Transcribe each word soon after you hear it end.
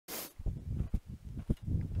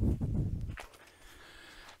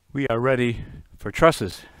We are ready for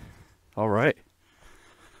trusses. All right.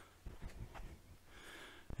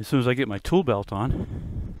 As soon as I get my tool belt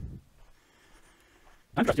on.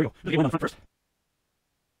 I'm truss. Here we go. Let's get one on the front first.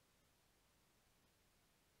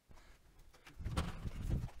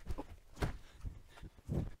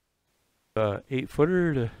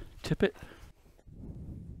 8-footer to tip it.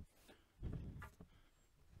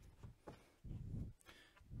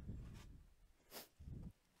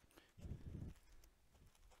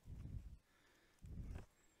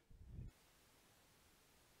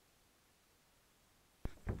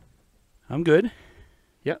 I'm good.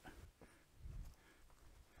 Yep.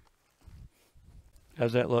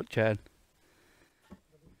 How's that look, Chad?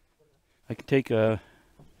 I can take a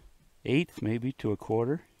 1/8 maybe to a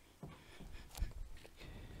 1/4.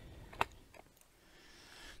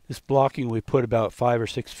 This blocking we put about 5 or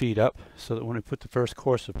 6 feet up so that when we put the first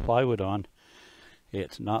course of plywood on,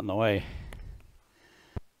 it's not in the way.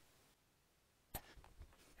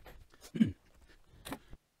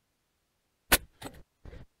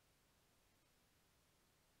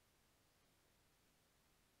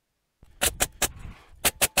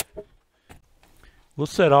 We'll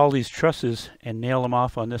set all these trusses and nail them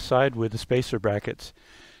off on this side with the spacer brackets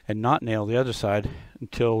and not nail the other side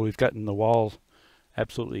until we've gotten the wall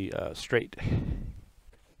absolutely straight.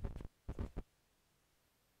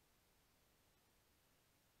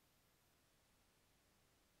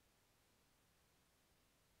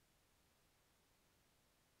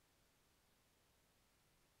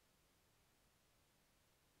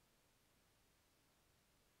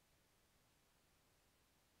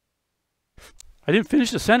 I didn't finish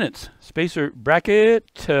the sentence. Spacer bracket,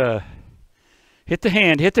 hit the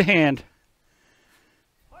hand, hit the hand.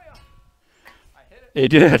 Oh yeah. I hit it. It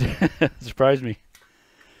did. Surprised me.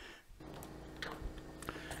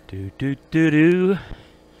 Do do do do.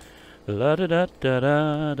 La da da da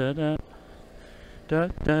da da da da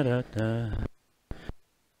da da da.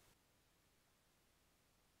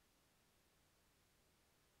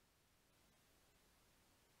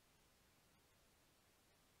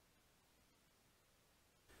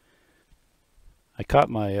 I caught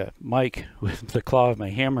my mic with the claw of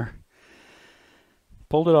my hammer,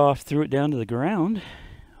 pulled it off, threw it down to the ground.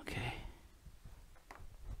 Okay.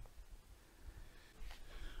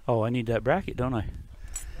 Oh, I need that bracket, don't I?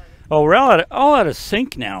 Oh, we're all out of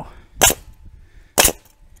sync now.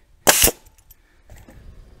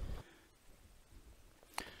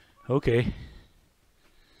 Okay.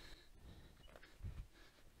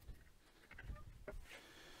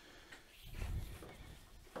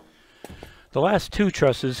 The last 2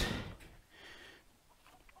 trusses,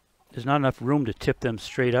 there's not enough room to tip them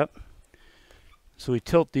straight up. So we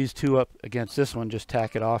tilt these 2 up against this one, just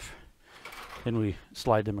tack it off, and we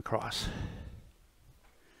slide them across.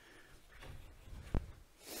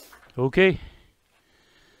 Okay.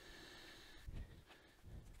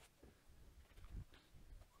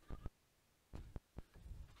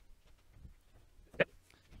 Okay.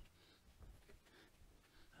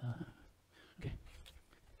 Okay.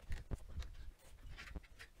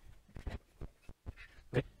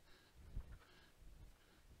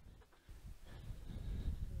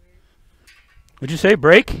 What'd you say,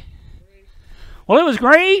 break? Well, it was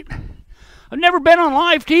great. I've never been on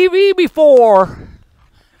live TV before.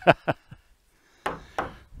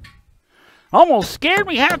 Almost scared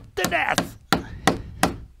me half to death.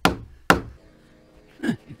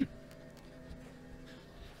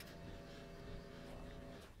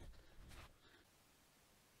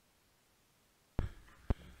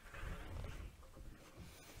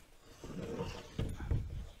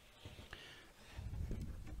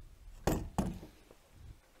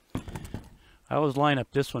 I always line up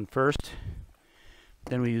this one first.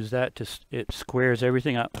 Then we use that to, it squares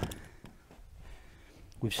everything up.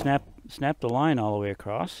 We've snapped the line all the way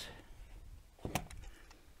across.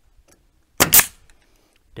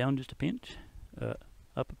 Down just a pinch.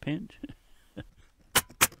 Up a pinch.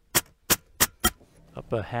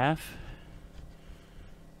 Up a half.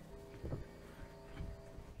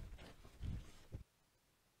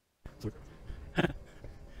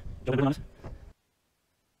 Don't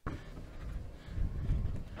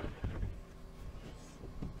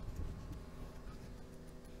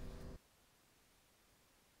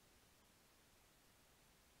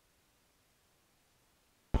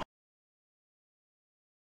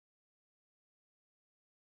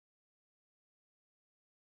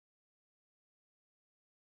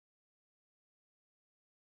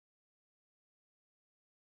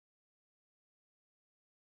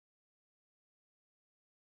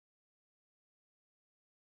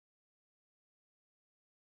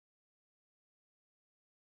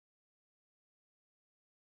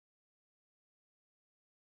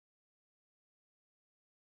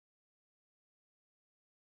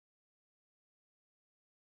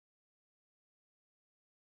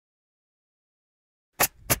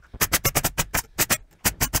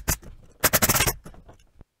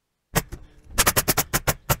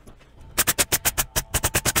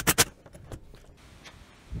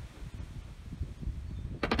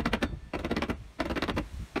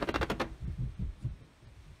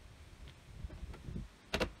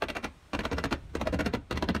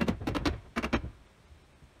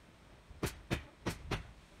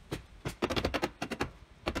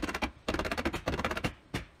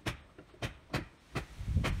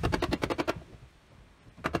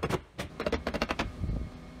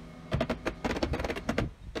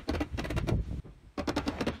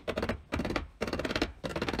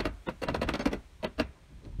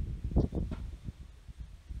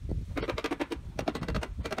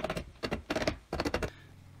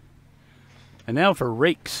And now for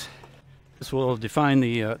rakes. This will define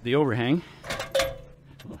the overhang.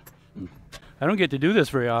 I don't get to do this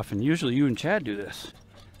very often. Usually you and Chad do this.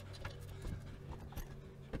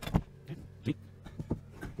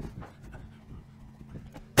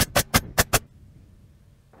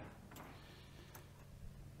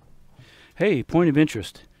 Hey, point of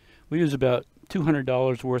interest. We use about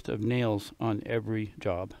 $200 worth of nails on every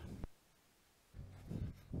job.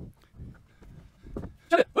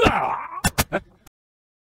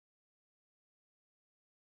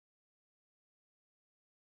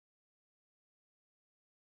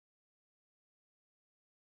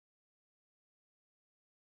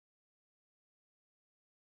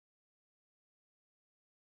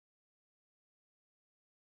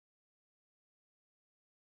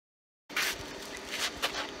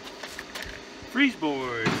 Freeze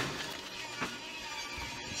board.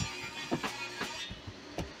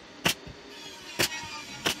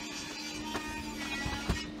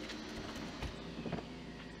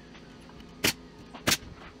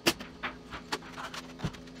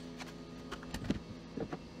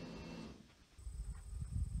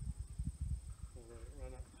 We'll let it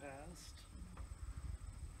run up past.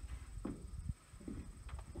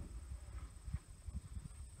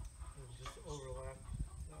 We'll just overlap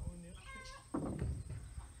that one, yep.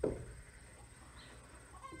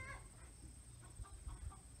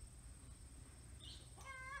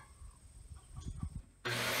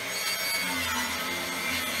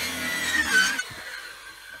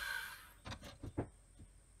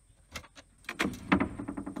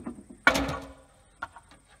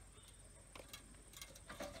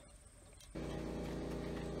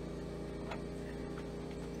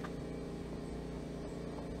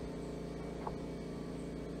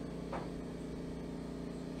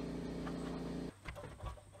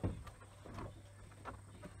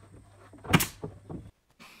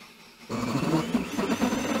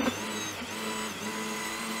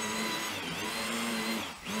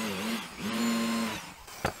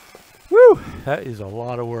 Woo! That is a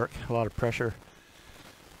lot of work, a lot of pressure.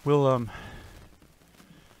 We'll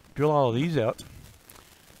drill all of these out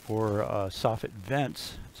for soffit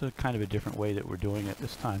vents. It's a kind of a different way that we're doing it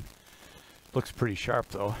this time. Looks pretty sharp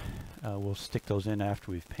though. We'll stick those in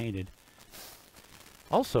after we've painted.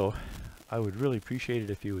 Also, I would really appreciate it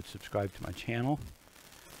if you would subscribe to my channel.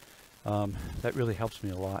 That really helps me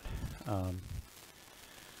a lot.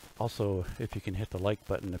 Also, if you can hit the like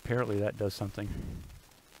button, apparently that does something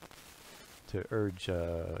to urge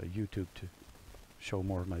YouTube to show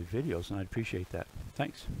more of my videos, and I'd appreciate that.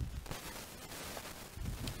 Thanks.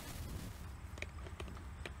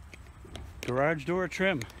 Garage door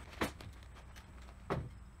trim.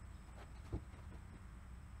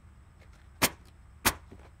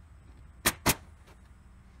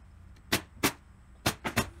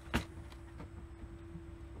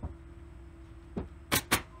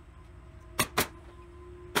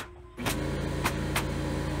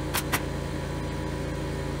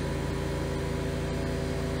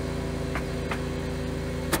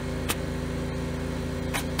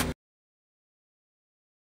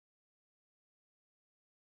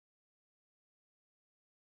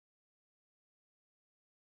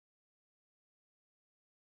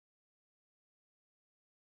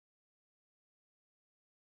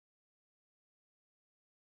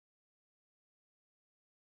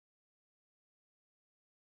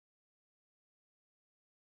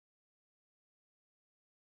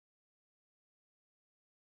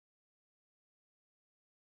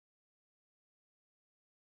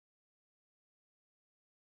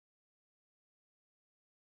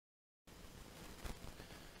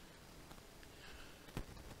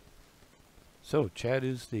 So Chad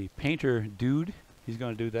is the painter dude. He's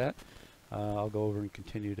going to do that. I'll go over and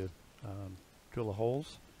continue to drill the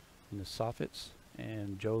holes in the soffits,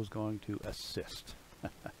 and Joe's going to assist.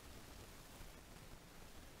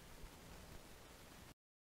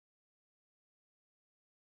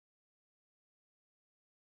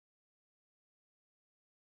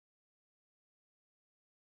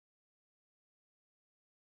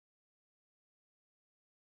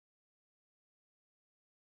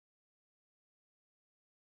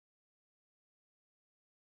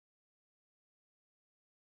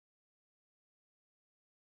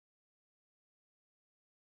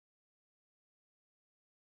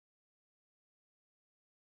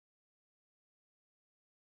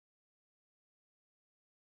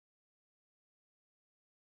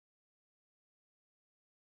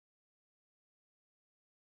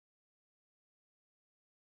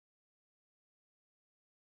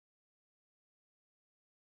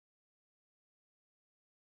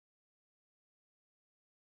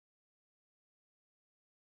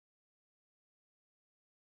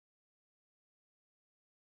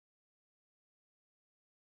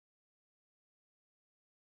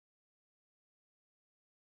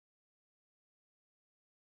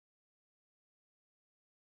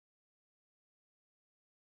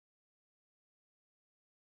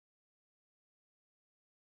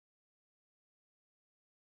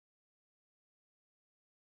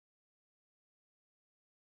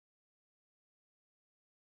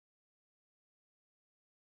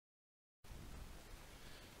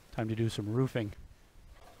 Time to do some roofing.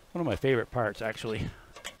 One of my favorite parts, actually.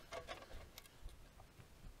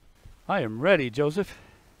 I am ready, Joseph.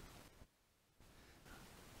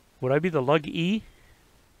 Would I be the lug E?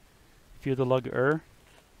 If you're the lug er?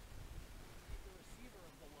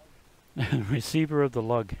 Receiver of the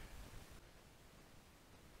lug.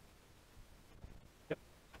 Yep.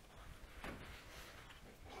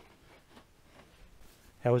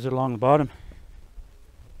 How is it along the bottom?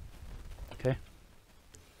 Okay.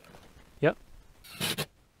 Yep.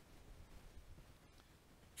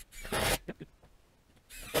 Yep.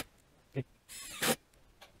 Okay.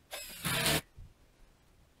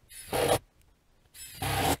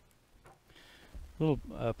 Little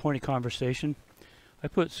pointy conversation. I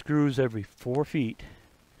put screws every 4 feet.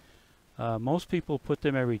 Most people put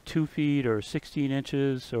them every 2 feet or 16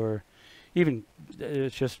 inches, or even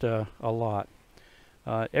it's just a lot.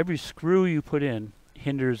 Every screw you put in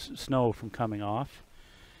hinders snow from coming off.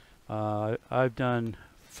 I've done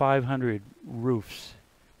 500 roofs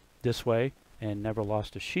this way and never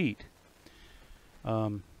lost a sheet.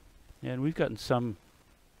 And we've gotten some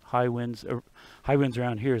high winds. High winds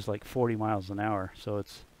around here is like 40 miles an hour, so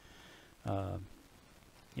it's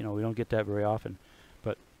you know, we don't get that very often.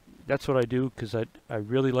 But that's what I do because I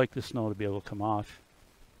really like the snow to be able to come off.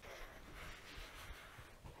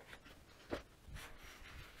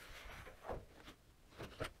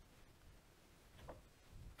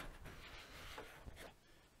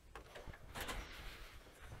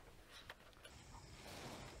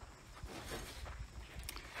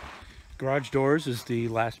 Garage doors is the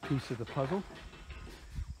last piece of the puzzle.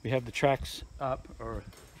 We have the tracks up, or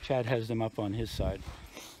Chad has them up on his side.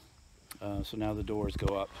 So now the doors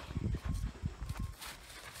go up.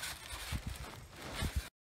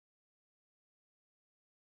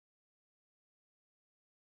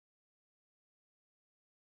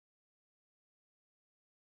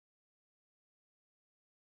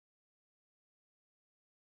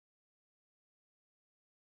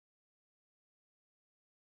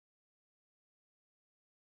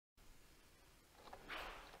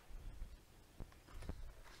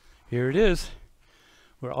 Here it is.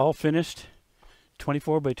 We're all finished.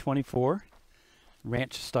 24 by 24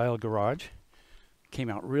 ranch style garage. Came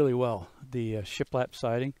out really well. The shiplap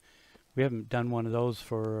siding. We haven't done one of those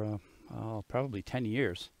for probably 10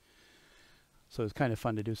 years. So it's kind of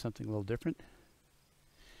fun to do something a little different.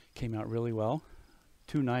 Came out really well.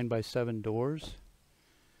 2 9x7 doors.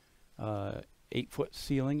 8-foot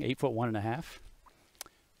ceiling, 8 foot 1.5.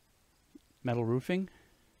 Metal roofing.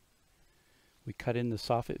 We cut in the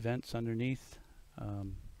soffit vents underneath.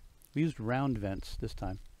 We used round vents this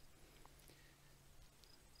time.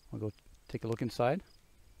 We'll go take a look inside.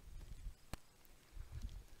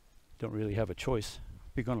 Don't really have a choice.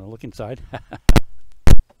 We're going to look inside.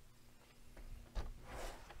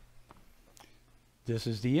 This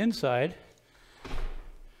is the inside.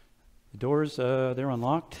 The doors, they're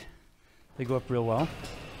unlocked. They go up real well.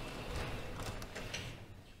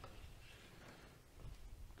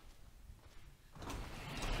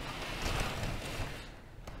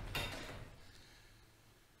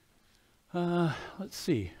 Let's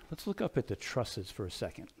see. Let's look up at the trusses for a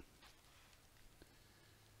second.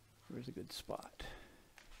 Where's a good spot?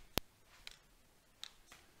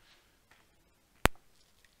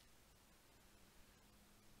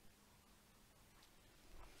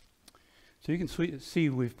 So you can see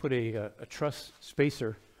we've put a truss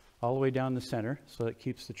spacer all the way down the center, so that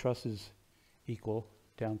keeps the trusses equal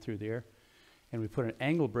down through there. And we put an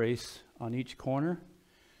angle brace on each corner.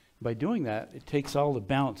 By doing that, it takes all the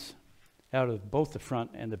bounce out of both the front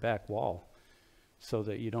and the back wall, so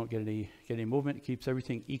that you don't get any movement. It keeps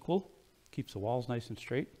everything equal, keeps the walls nice and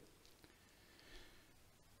straight.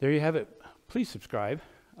 There you have it. Please subscribe,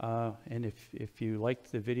 and if you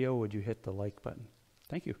liked the video, would you hit the like button?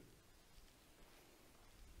 Thank you.